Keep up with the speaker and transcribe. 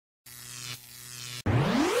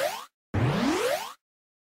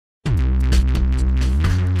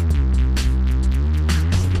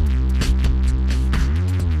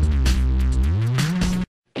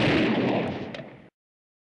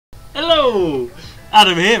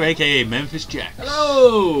Adam here, aka Memphis Jack.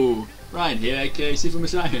 Hello! Ryan here, aka Super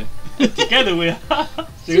Messiah. Together we are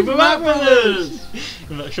Super Brothers!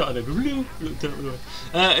 With that shot of them.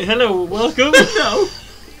 Hello, welcome. No!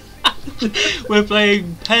 We're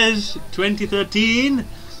playing PES 2013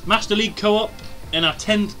 Master League Co-op in our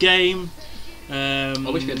 10th game. I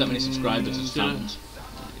wish we had that many subscribers as fans.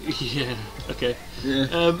 Yeah, okay.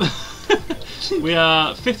 Yeah. We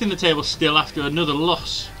are 5th in the table still after another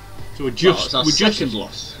loss. So we're just... Well, it's our second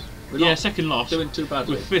loss. We're second loss. Doing too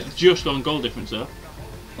badly. We're 5th just on goal difference though.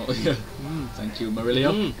 Oh yeah. Thank you,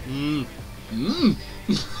 Marilio. And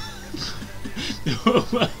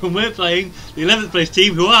we're playing the 11th place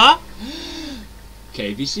team who are...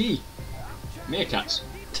 KVC. Meerkats.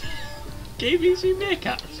 KVC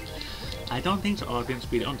Meerkats? I don't think so. Oh, I didn't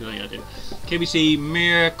speed it on, did I? Yeah, I did. KVC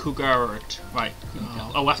Meerkugart. Right.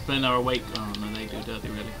 Oh, Aspen are awake. Oh, no, they do, don't they,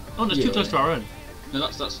 really? Oh, that's too close to our own. No,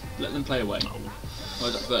 that's let them play away. No. Oh,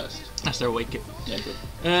 is that first? That's their awake kit. Yeah, good.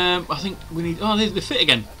 I think we need... Oh, they're fit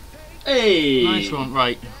again. Hey! Nice one.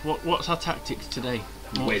 Right. What's our tactics today?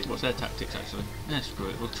 Win. What's their tactics, actually? Yeah, screw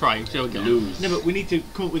it. We'll try. See how we go. Lose. No, but we need to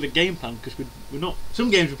come up with a game plan because we're not... Some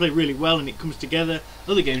games we play really well and it comes together.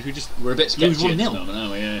 Other games we're a bit sketchy lose 1-0.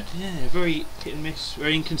 No, yeah. Yeah, very hit and miss,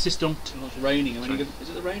 very inconsistent. Well, it's raining. I mean, is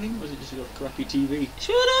it the raining or is it just a crappy TV?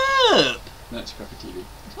 Shut up! No, it's a crappy TV.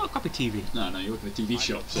 It's not a crappy TV. No, you work in a TV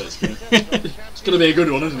shop, so it's gonna, it's gonna be a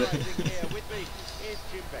good one, isn't it? I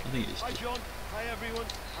think it is.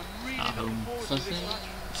 At home. Fuzzy.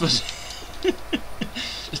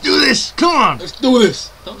 Let's do this! Come on! Let's do this!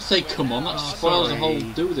 Don't say come on, that spoils the whole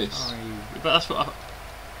do this. Sorry. But that's what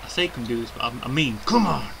I say come do this, but I mean come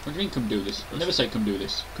on! What do you mean come do this? I never say come do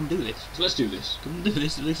this. Come do this. So let's do this. Come do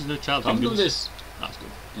this, at least there's no child. Come do this! That's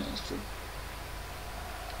good. Yeah, that's true.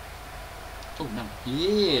 Oh no.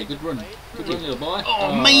 Yeah, good run. Good run, little boy.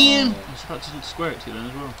 Oh man! I was about to square it to you then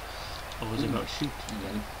as well. Or was it about to shoot?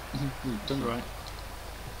 Okay. You've done Right.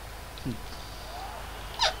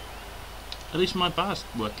 At least my bar's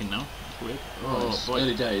working now. That's weird. Oh boy.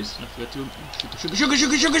 Early days. I have to go to sugar.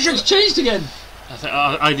 It's changed again!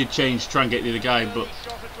 I did change to try and get the other guy, but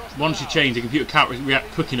once you change, the computer can't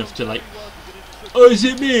react quick enough to like, oh, is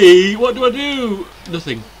it me? What do I do?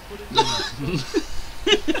 Nothing.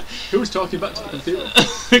 Who's talking back to the computer?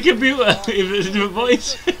 The computer, if it's a different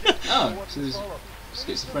voice. Oh, so there's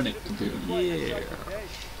schizophrenic computer. Yeah.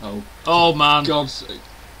 Oh man. God's sake.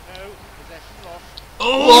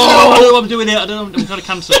 Oh, I don't know what I'm doing here. I don't know. I'm trying to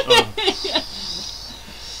cancel it. Oh.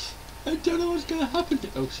 I don't know what's going to happen.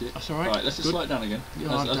 Oh shit. That's alright. Right, let's just slow it down again.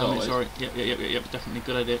 Oh, as always. Sorry. Yep. Definitely.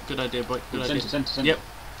 Good idea, boy. Good idea. Centre. Yep.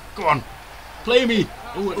 Go on. Play me.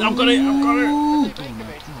 Ooh, I've got it. Oh,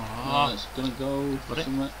 no. It's going to go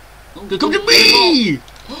somewhere. Oh, come to me!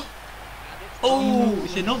 Oh,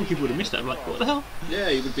 if a normal people would have missed that. I'm like, what the hell? Yeah,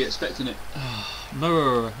 you would be expecting it.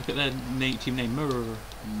 Mirror. Look at their team name. Mirror.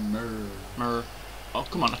 Oh,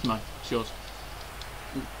 come on, that's mine. It's yours.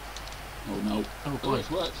 Oh no. Oh boy. It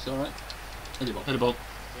works, it's alright. Head ball.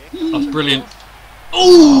 That's brilliant.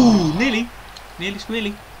 Oh, nearly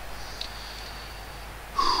squealy.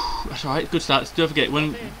 That's alright, good start. Don't forget,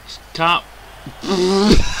 when calm.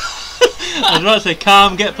 I was about to say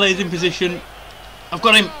calm, get players in position. I've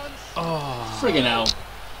got him. Oh. Friggin' hell.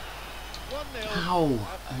 Ow.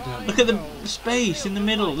 Look at the space in the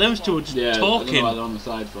middle. Them two are just talking. I don't know why they're on the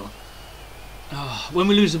side for. Oh, when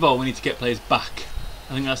we lose the ball, we need to get players back.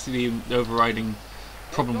 I think that's the overriding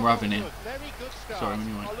problem we're having here. Sorry, when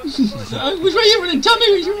you right. Which way are you running? Tell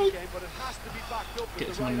me which way.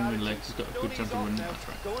 Get someone in the middle legs. He's got a good chance of running. That's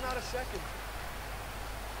right.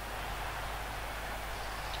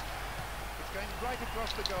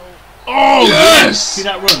 Oh yes! See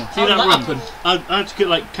that run? See that run? I had to get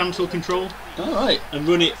like cancel control. Alright. And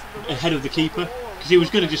run it ahead of the keeper. Because he was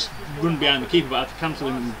going to just run behind the keeper, but I had to cancel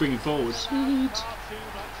him and bring him forward. Sweet.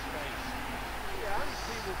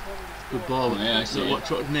 Good ball. Yeah, I see.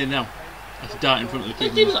 What's near now? I have to dart in front of the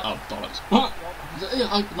keeper. Oh, bollocks. What? That was a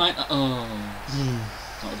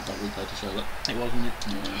bad replay to show that. It wasn't it?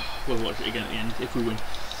 Yeah. We'll watch it again at the end, if we win.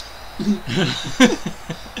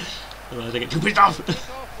 Otherwise I get too pissed off!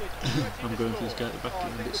 I'm going for this guy at the back, a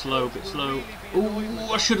bit slow.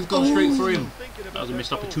 Oh, I should have gone straight for him. That was a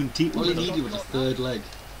missed opportunity. All he needed was a third leg.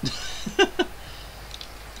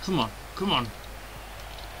 Come on.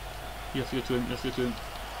 You have to go to him,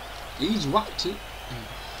 He's whacked it.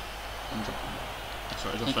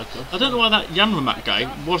 Sorry, I don't know why that Janramat guy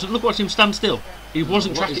wasn't. Look, watch him stand still. He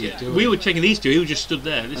wasn't tracking it. We were checking these two. He was just stood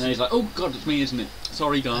there. And he's like, "Oh God, it's me, isn't it?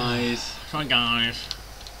 Sorry, guys. Sorry, guys."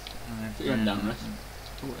 Put your hand down, Rick.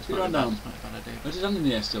 Oh, Put your hand down. That's not a bad idea. Where's his hand in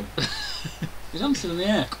the air still? His hand's still in the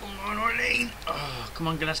air. Come on, Orlean. Oh, come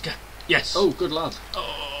on, Galeska. Yes. Oh, good lad.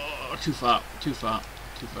 Oh, too far. Too far.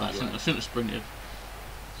 Too far. I shouldn't have sprinted.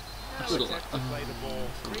 Good lad.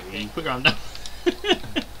 Put your hand down.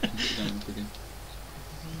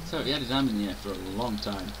 So he had his hand in the air for a long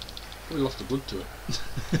time. Probably lost the blood to it.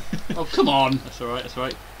 Oh, come on! That's alright, that's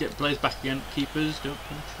alright. Get players back again. Keepers, don't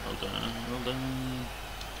punch. Well done, well done.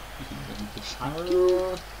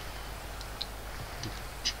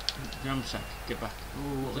 Ramsack, get back.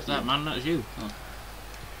 Oh, what was that, man? That was you. Oh.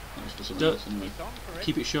 That was for someone else anyway.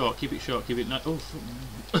 Keep it short, keep it short, keep it nice. Oh,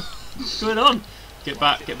 what's going on? Get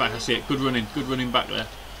back, that's it. Good running back there.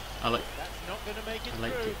 I like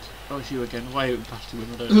it. Oh, it's you again. Why are you past you? I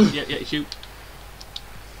don't know. Yeah, it's you.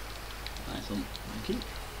 Nice one. Thank you.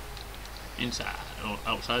 Inside or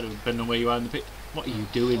outside, or depending on where you are in the pitch. What are you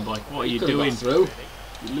doing, boy? What are you doing? Through.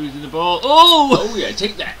 You're losing the ball. Oh! Oh yeah,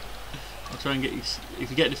 take that. I'll try and get you. If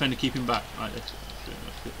you get a defender, keep him back. Right, that's it.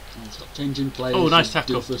 Stop changing players. Oh, nice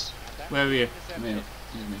tackle. Doofus. Where are you? Me.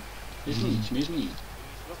 Here's me.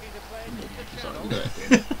 Sorry, we got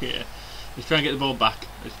it. Yeah. Let's try and get the ball back.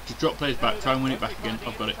 Let's just drop players back. Try and win it back again.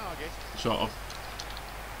 I've got it. Sort of.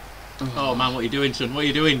 Oh man, what are you doing, son? What are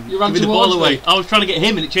you doing? You ran Give me the ball away. me. I was trying to get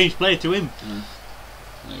him and it changed player to him. There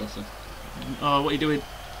you go, sir. Oh, what are you doing?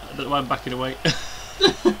 I don't know why I'm backing away.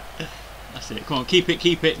 That's it. Come on, keep it.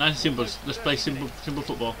 Nice and simple. Let's play simple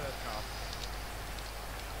football.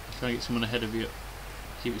 Try and get someone ahead of you.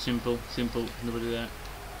 Keep it simple. Nobody there.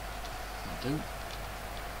 I'll do.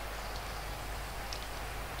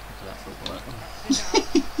 Look at that football.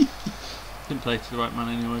 Didn't play to the right man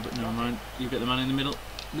anyway, but never mind. You get the man in the middle.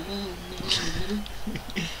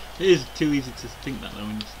 It is too easy to think that though.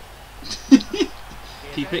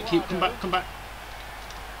 Keep, come back.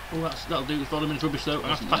 Oh, that'll do. Volleyman's rubbish though. I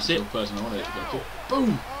have to pass it.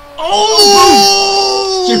 Boom!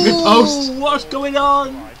 Oh! Stupid post! What's going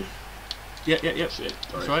on? Yeah. Shit,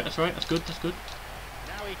 That's right. That's good. Now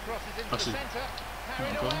he crosses into That's the it.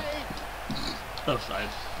 centre. Offside.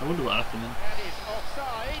 I wonder what happened then. That is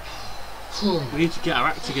offside. We need to get our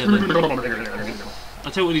act together. I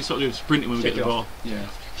tell you what we need to start doing, sprinting when we get the ball. Yeah.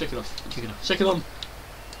 Check it off. Check it on.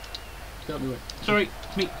 Get out of my way. Sorry,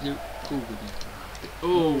 it's me. You. Cool.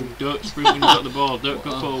 Oh, Dirk sprint when you got the ball. Dirk,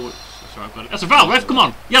 go forward. That's right, I've got it. That's a foul, ref, come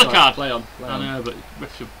on. Yellow card. Play on. I know, but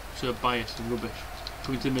refs are so biased and rubbish.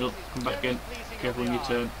 Come into the middle, come back again. Careful on your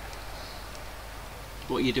turn.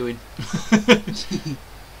 What are you doing?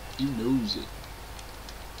 He knows it.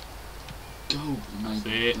 Go, my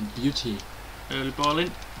beauty. Early ball in.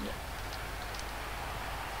 Yeah.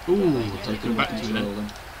 Ooh, Take come back to you then.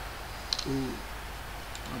 then. Ooh.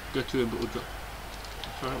 I'll go to him, but we'll drop.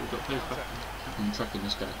 That's alright, we've got players back. I'm tracking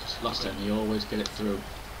this guy because last time he always get it through.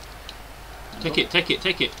 Take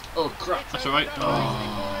it. Oh crap! That's alright.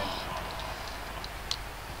 Oh.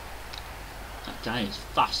 That guy is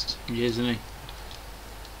fast. He is, isn't he?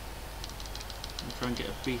 I'll try and get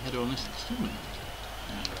a B header on this. The ball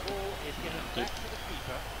is given back to the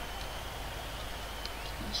keeper.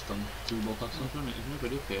 Strong through ball pass. There's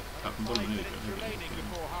nobody up here. Apart from Bolton, Minutes remaining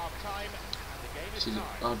before half time. The game is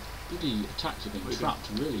tied. Our bloody attacks have been trapped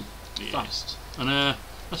really fast. And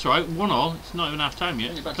that's alright, 1-1. It's not even half time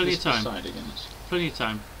yet. Plenty of time. Side again. Plenty of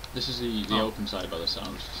time. This is the open side by the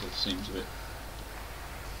sounds, so it seems a bit.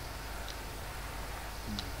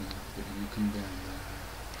 You come down there.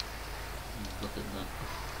 Look at that.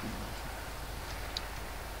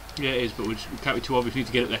 Yeah, it is, but we can't be too obvious. We need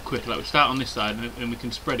to get it there quick. Like we start on this side and we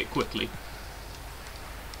can spread it quickly.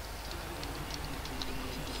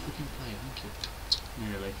 Freaking play, thank you.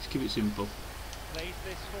 Really, just keep it simple. Plays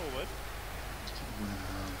this forward.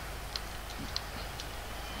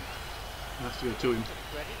 I have to go to him.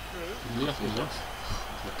 Spread it through. Yeah, He's off.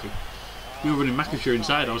 Lucky. We were running Macclesfield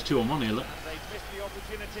inside. I was 2-on-1 here. Look. And they've missed the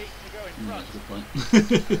opportunity to go in front. That's a good point.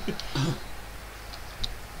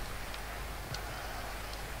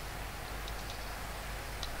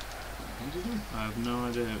 I have no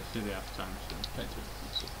idea. It's nearly half time.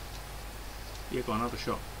 So. Yeah, go on, have a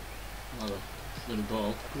shot. Another little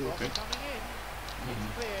ball. Ooh, okay. Coming in. It's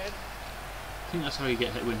cleared. I think that's how you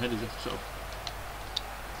get win headers off, sort of.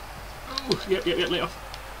 Oh, yep, lay it off.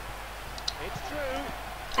 It's true.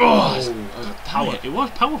 Oh, power. It was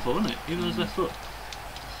powerful, wasn't it? Even on his left foot.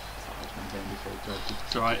 That was my game before it goes.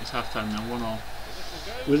 It's alright, it's half time now, 1-all.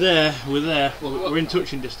 This will go. We're there. Well, We're in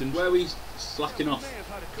touching distance. Where are we slacking off?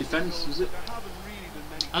 Defence, was it?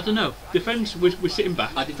 I don't know. Defence, we're sitting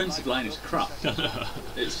back. Our defensive line is crap.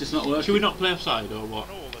 It's just not working. Should we not play offside or what?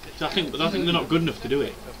 I think they're not good enough to do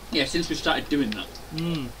it. Yeah, since we've started doing that.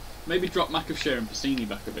 Mm. Maybe drop Macclesfield and Pacini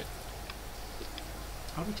back a bit.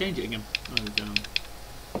 How do we change it again? Oh,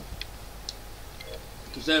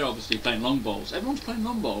 Because they're obviously playing long balls. Everyone's playing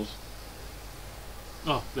long balls.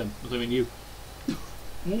 Oh, them. I mean you.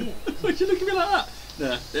 Why'd you look at me like that?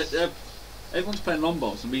 No, everyone's playing long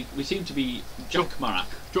balls, and we seem to be Jack Marak,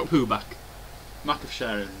 Drop who back?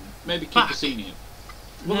 Makafshire, and maybe Back? Cassini.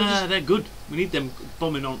 Nah, they're good. We need them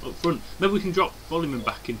bombing on up front. Maybe we can drop Volleman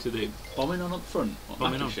back into the Bombing on up front. What,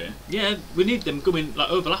 bombing on. Makafshire? Yeah, we need them coming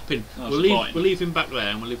like overlapping. Oh, we'll leave him back there,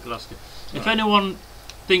 and we'll leave Glasgow. If anyone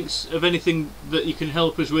thinks of anything that you can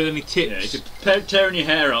help us with, any tips, Yeah, you're tearing your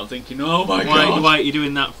hair out, thinking, "Oh my god, why are you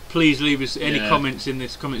doing that?" Please leave us any Yeah. comments in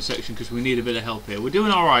this comment section because we need a bit of help here. We're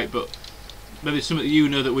doing all right, but maybe it's something that you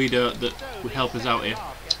know that we don't that would help us out here.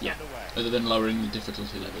 Yeah. Other than lowering the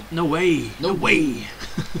difficulty level. No way. No way.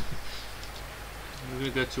 We're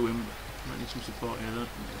gonna go to him. Might need some support here, though.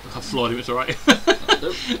 I've floored him. It's all right.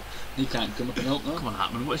 Nope. He can't come up and help now. Come on,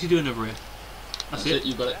 Hartman. What's he doing over here? That's it.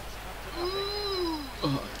 You got it.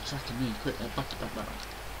 Oh, tracking me. Quick, back.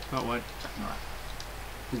 Right wide. Tracking right.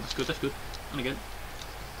 That's good. That's good. And again.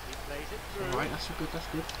 All right. That's good. That's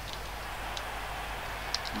good.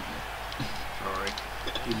 Sorry.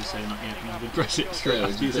 You didn't say not yet. You did press it straight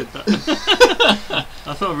after you said that.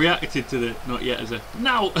 I thought I reacted to the not yet as a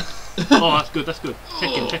no. Oh, that's good. That's good.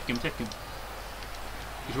 Take him.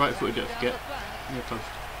 He's right footed. Don't forget. Near post.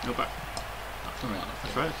 No back.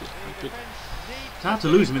 That's right. That's good. It's hard to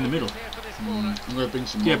lose him in the middle. I'm going to bring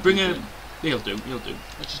some more. Yeah, bring a. in. He'll do.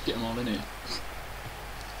 Let's just get them all in here.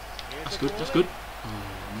 That's good. Oh,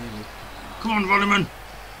 nearly. Come on, Volleman.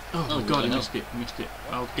 Oh my god, he missed it.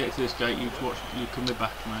 I'll get to this guy. You watch. You come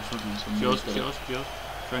back. Nice one. Yours. Try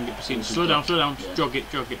and get Pacino. Slow down. Yeah. Jog it.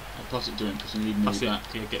 I'll pass it to him because we need That's me it.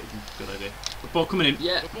 back. Yeah, get it. Good idea. The ball coming in.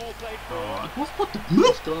 Yeah. Oh, what the?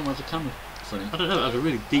 What's going on with the camera? Funny. I don't know. That was a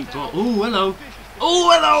really deep ball. Oh, hello.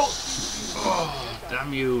 Oh,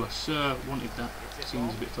 damn you. I sure wanted that.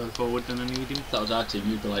 Seems a bit further forward than I needed. If that was our team,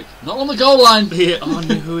 you'd be like, not on the goal line. Yeah. Oh,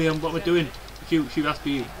 no, who am? What am I doing? Shoot, that's for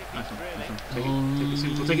you. Nice one.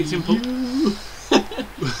 Take it simple.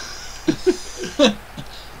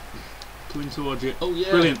 Coming towards you. Oh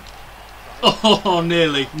yeah. Brilliant. Oh,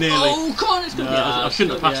 nearly. Oh, come on, it's going to be I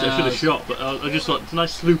shouldn't have passed it. I should have shot, but I just thought it's a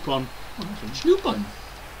nice sloop on. Snoop on.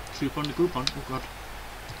 Sloop on the group on. Oh god.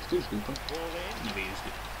 Still Snoop on. Never used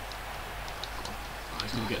it. Oh,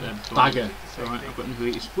 he's going to get there. Bagger. It's alright, I've got no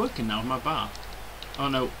heat. It's working now with my bar. Oh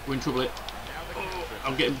no, we're in trouble here.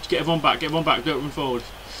 I'll get everyone back, don't run forward.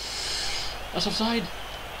 That's offside.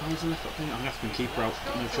 Oh, he's a left foot thing. I'm going to have to keeper out,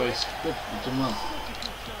 got no choice. Good, you've done well.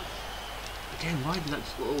 Again, why did that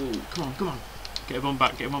just... Oh, come on. Get everyone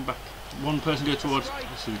back. One person go towards...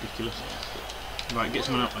 This is ridiculous. Right, get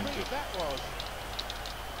someone out, thank you.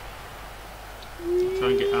 I'll try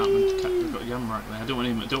and get Hartman to catch. We've got Jan right there. I don't want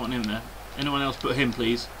him there. Anyone else but him,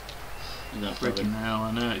 please. Freaking hell,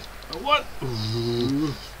 I know. It's... Oh, what?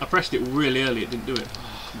 Ooh. I pressed it really early, it didn't do it.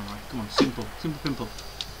 Oh, come on, simple pimple.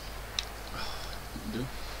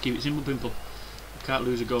 Keep it simple pimple. We can't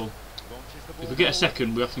lose a goal. If we get a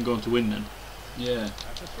second, we have to go on to win then. Yeah.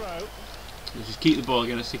 Let's just keep the ball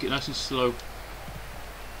again, let's stick it nice and slow.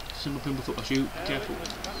 Simple pimple football shoot, careful.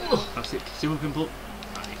 That's it, simple pimple.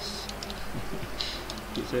 Nice.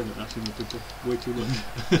 Keep saying that's simple pimple, way too much.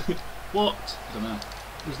 What? I don't know.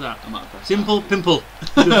 What's that? I'm out of press. Simple pimple.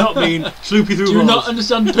 Does not mean sloopy through Do you balls. not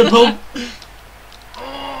understand pimple?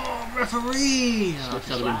 Oh, referee! I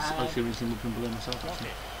should have been simple pimple there myself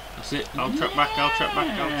actually. That's it, I'll track back.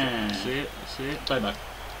 That's it. Play back.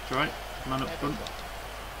 That's right, man up front.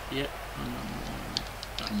 Yeah.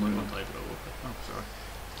 That's I'm one winning. play, but I'll walk it. Oh,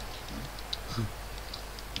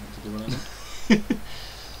 sorry.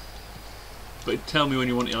 But tell me when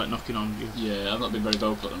you want it like knocking on you. Yeah, I've not been very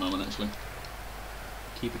vocal at the moment actually.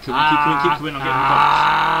 Keep it coming, keep coming, I'll get in the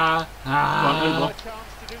box. Come on, early ball.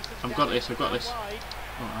 I've got this.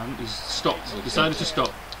 Oh, he's stopped. Decided to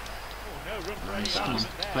stop. Nice, come on.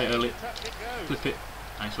 Play it early. Flip it.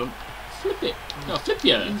 Nice one. Flip it. No, flip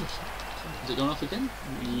you. Is it going off again?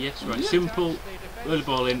 Yes, right. Simple. Early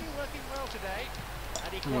ball in.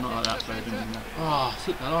 Oh, not like that, but I didn't mean that. Oh,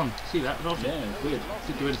 flip that on. See that? It was awesome. Yeah, weird.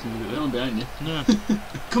 Didn't do anything with it. No one behind you. No.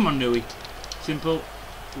 Come on, Nui. Simple.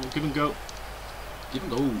 Give and go. Give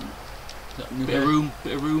and go. Bit of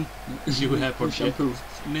room. New hair pod. Shampoo.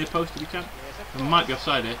 Near post if you can. I might be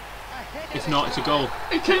offside here. If not, it's a goal.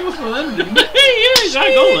 It came off my end, didn't it? Yeah, it's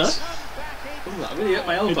a goal there. Oh, that really hurt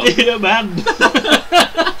my elbow. It did hurt my hand.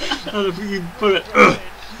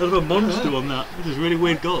 That's a monster on that. This is a really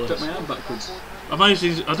weird goal. Took my hand backwards. I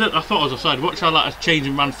thought I was offside. Watch how that has changed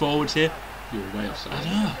and ran forwards here. You were way offside.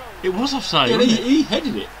 I know. It was offside. Yeah, wasn't it? he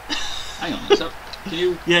headed it. Hang on, so can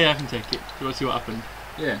you? Yeah, I can take it. Do you want to see what happened?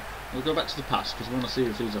 Yeah. We'll go back to the past because we want to see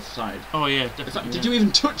if he's offside. Oh yeah, In definitely. fact, did you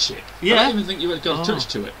even touch it? Yeah. I don't even think you had got a touch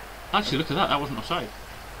to it. Actually, look at that. That wasn't offside.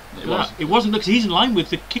 It Look at was. that. It wasn't because he's in line with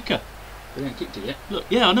the kicker. They haven't kicked it yet. Look,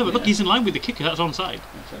 yeah, I know, but look, Yeah. he's in line with the kicker. That's onside.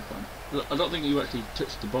 Yeah, fair point. Look, I don't think you actually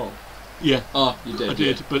touched the ball. Yeah, Oh, you did. I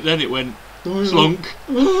did. Yeah. But then it went slunk.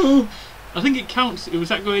 I think it counts. Was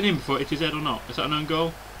that going in before it hit his head or not? Is that an own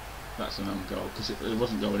goal? That's an own goal because it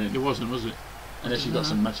wasn't going in. It wasn't, was it? Unless you got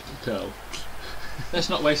some magical curl. Let's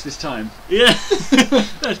not waste this time. Yeah,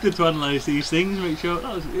 that's good to analyse these things. Make sure it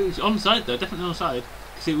was onside though, definitely onside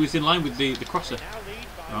because it was in line with the crosser.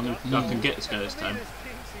 I can get this guy this time.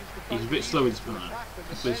 He's a bit slow with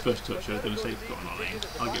his first touch. I was going to say he's got an lane.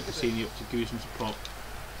 I'll get Cassini up to give you some support.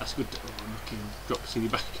 That's good. Oh, lucky. Drop Cassini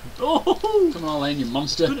back. Oh, Come on, Lane, you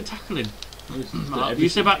monster. good at tackling. Everything. You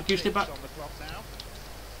stay back. You stay back.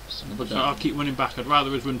 Son of a So dog. I'll keep running back. I'd rather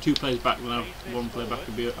us run 2 players back than have 1 player back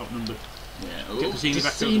and be outnumbered. Yeah. Get Oh, Cassini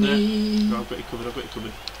back over there. So I've got you covered. I've got you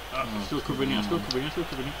covered. Still covering you. I'm still covering you. I'm still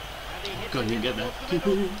covering you. God, you didn't get there.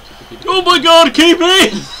 Oh my God, keep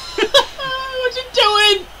it! What's he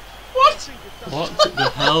doing? What? What the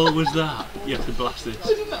hell was that? You have to blast this.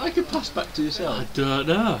 Isn't that like a pass back to I yourself? don't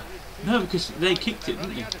know. No, because they kicked it,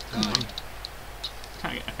 didn't they? I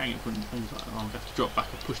can't get in front of things like that. I'll have to drop back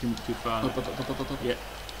and push him too far. Yeah.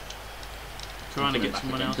 Trying to get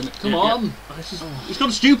someone else. Come on! Oh, it's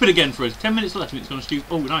gone stupid again for us. 10 minutes left and it's gone stupid.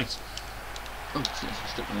 Oh, nice. Oh, shit,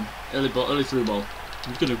 stuck with him. Early ball, early through ball.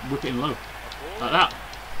 I'm just going to whip it in low. Like that.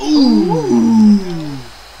 Ooh!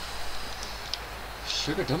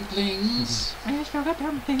 Sugar dumplings. Sugar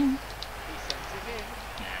dumpling. Yeah,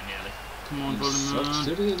 nearly. Come on, Volume. Sucks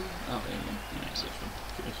it in. Oh, there you go. Yeah, it's this one.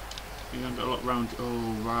 You haven't got a lot round.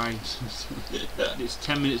 Oh, right. It's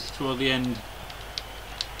 10 minutes toward the end.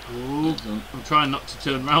 Oh, I'm trying not to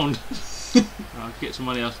turn round. I'll get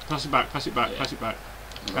somebody else. Pass it back, pass it back, Yeah. pass it back.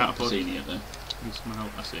 Out of Cassini up there. Need some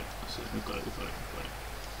help. That's it. That's it. We've got it. We've got it. We've got it.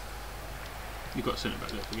 You've got to send it back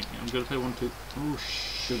there. Forget me. I'm going to play 1-2. Oh,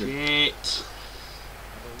 Sugar. shit.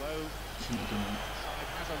 Although Shouldn't have done that. side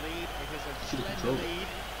has a lead, it is a Should have slender controlled it. lead.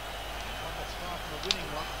 One that's far from a winning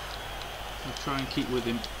one. I'll try and keep with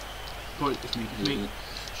him. Go on, it's me. It's me. Yeah.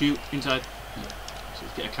 Shoot. Inside. So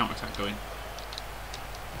let's get a counter attack going.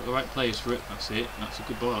 Got the right players for it. That's it. That's a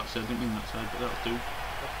good ball actually. I didn't mean that side, but that'll do. The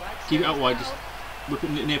flag's Keep it out still wide. down. Just whip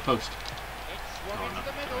it near post. It's swung Oh, into no.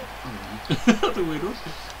 the middle. That's a weird one.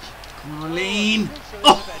 Come on, Lean.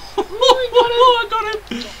 Oh! Oh, I got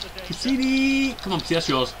him. Cassini. Come on, Cassini, that's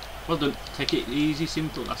yours. Well done. Take it easy,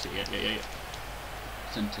 simple. That's it. Yeah.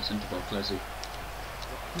 Centre ball, Clesi.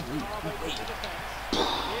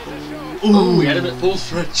 Oh, we had him at full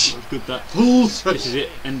stretch. That was good, that. Full stretch. This is it.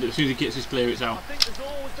 And as soon as he gets his clear, it's out. I think there's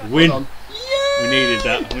always that Win. Hold on. We needed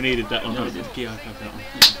that. We needed that one. Yeah, we That was did. a key. I had that one.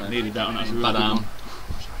 Yeah, Needed that one. That's a really Bad good arm. one.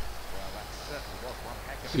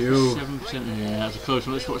 Phew. 7%. Yeah, that's a close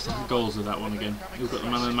one. Let's watch the goals of that one again. We've got the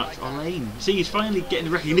man of the match, Olaine. See, he's finally getting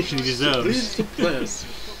the recognition he deserves. Players.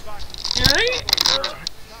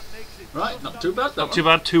 Right, not too bad. Not too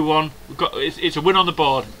bad. 2-1. We've got. It's a win on the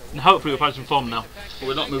board, and hopefully we'll find some form now. Well,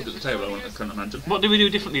 we're not moved at the table, I couldn't imagine. What did we do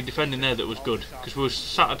differently defending there that was good? Because we were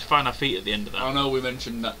starting to find our feet at the end of that. I know we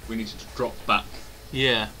mentioned that we needed to drop back.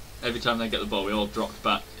 Yeah. Every time they get the ball, we all dropped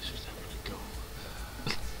back.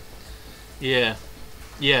 Yeah.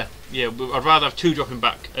 I'd rather have 2 dropping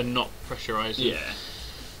back and not pressurise. Yeah.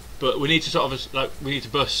 But we need to sort of we need to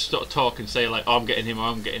burst, sort of talk and say like, oh, I'm getting him or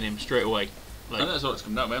I'm getting him straight away. Like, And that's what it's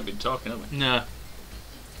come down. We haven't been talking, have we? nah.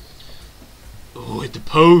 Oh, at the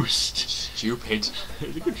post. Stupid. It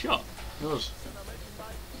was a good shot. It was.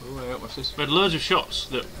 Oh, yeah, what's this? We had loads of shots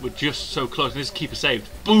that were just so close. And this keeper saved.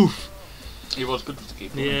 Boof. He was good with the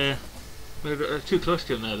keeper. Yeah. We were too close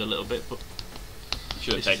to him there a little bit, but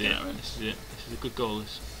Should have this is taken it. it. Right? This is it. This is a good goal.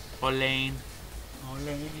 This. Olaine.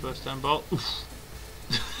 First time ball. Oof.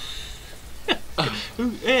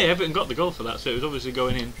 Hey, Everton got the goal for that, so it was obviously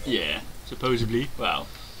going in. Yeah. Supposedly. Well.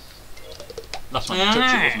 That's when I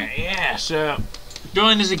touched it, wasn't it? Yeah, so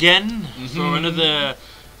join us again for another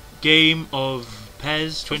game of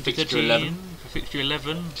PES For fixture 2013 11. for fixture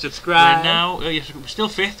 11. Subscribe. We're now, yes, we're still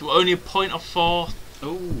 5th, we're only a point off 4th.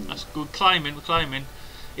 Oh. That's good, we're climbing.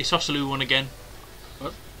 It's Oselu won again.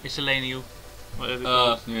 What? It's Eleniu. Whatever.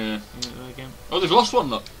 Yeah. Again. Oh, they've lost one,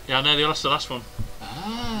 look. Yeah, I know, they lost the last one.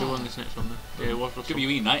 Ah. They won this next one though. Yeah, it was lost one.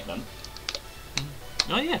 WE night then.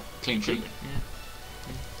 Oh yeah. Clean sheet. Yeah.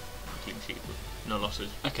 Clean sheet, but no losses.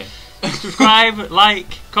 Okay. Subscribe, like,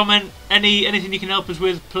 comment, anything you can help us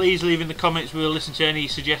with, please leave in the comments. We'll listen to any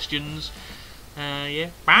suggestions. Yeah.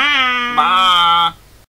 Bye. Bye.